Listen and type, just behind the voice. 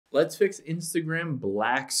Let's fix Instagram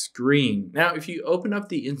black screen. Now, if you open up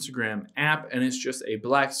the Instagram app and it's just a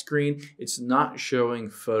black screen, it's not showing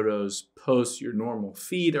photos, posts, your normal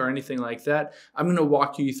feed, or anything like that, I'm going to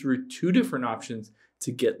walk you through two different options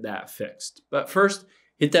to get that fixed. But first,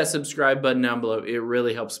 hit that subscribe button down below. It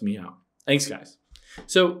really helps me out. Thanks, guys.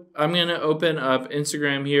 So I'm going to open up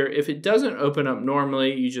Instagram here. If it doesn't open up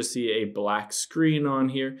normally, you just see a black screen on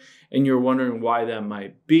here, and you're wondering why that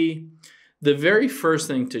might be. The very first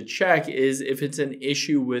thing to check is if it's an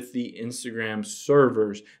issue with the Instagram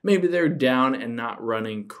servers. Maybe they're down and not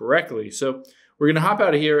running correctly. So we're going to hop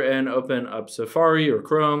out of here and open up Safari or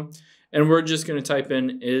Chrome, and we're just going to type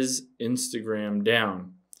in, is Instagram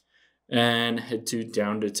down? And head to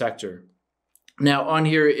Down Detector. Now on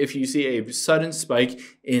here, if you see a sudden spike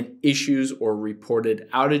in issues or reported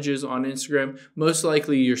outages on Instagram, most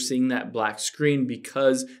likely you're seeing that black screen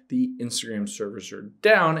because the Instagram servers are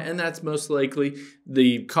down, and that's most likely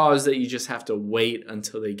the cause that you just have to wait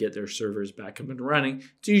until they get their servers back up and running.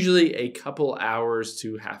 It's usually a couple hours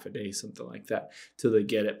to half a day, something like that, till they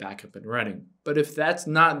get it back up and running. But if that's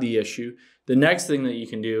not the issue, the next thing that you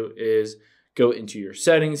can do is go into your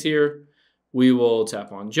settings here. We will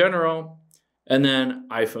tap on General, and then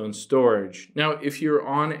iPhone storage. Now, if you're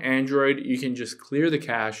on Android, you can just clear the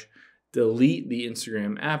cache, delete the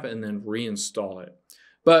Instagram app, and then reinstall it.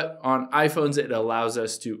 But on iPhones, it allows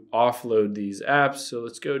us to offload these apps. So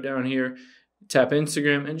let's go down here, tap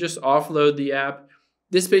Instagram, and just offload the app.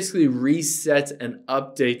 This basically resets and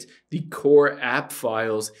updates the core app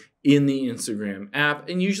files in the Instagram app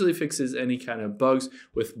and usually fixes any kind of bugs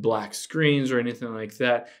with black screens or anything like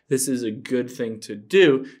that. This is a good thing to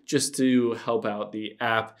do just to help out the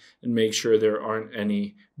app and make sure there aren't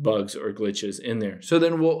any bugs or glitches in there. So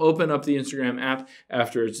then we'll open up the Instagram app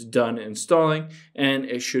after it's done installing, and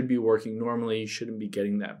it should be working normally. You shouldn't be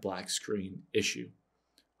getting that black screen issue.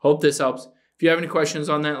 Hope this helps. If you have any questions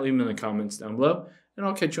on that, leave them in the comments down below, and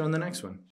I'll catch you on the next one.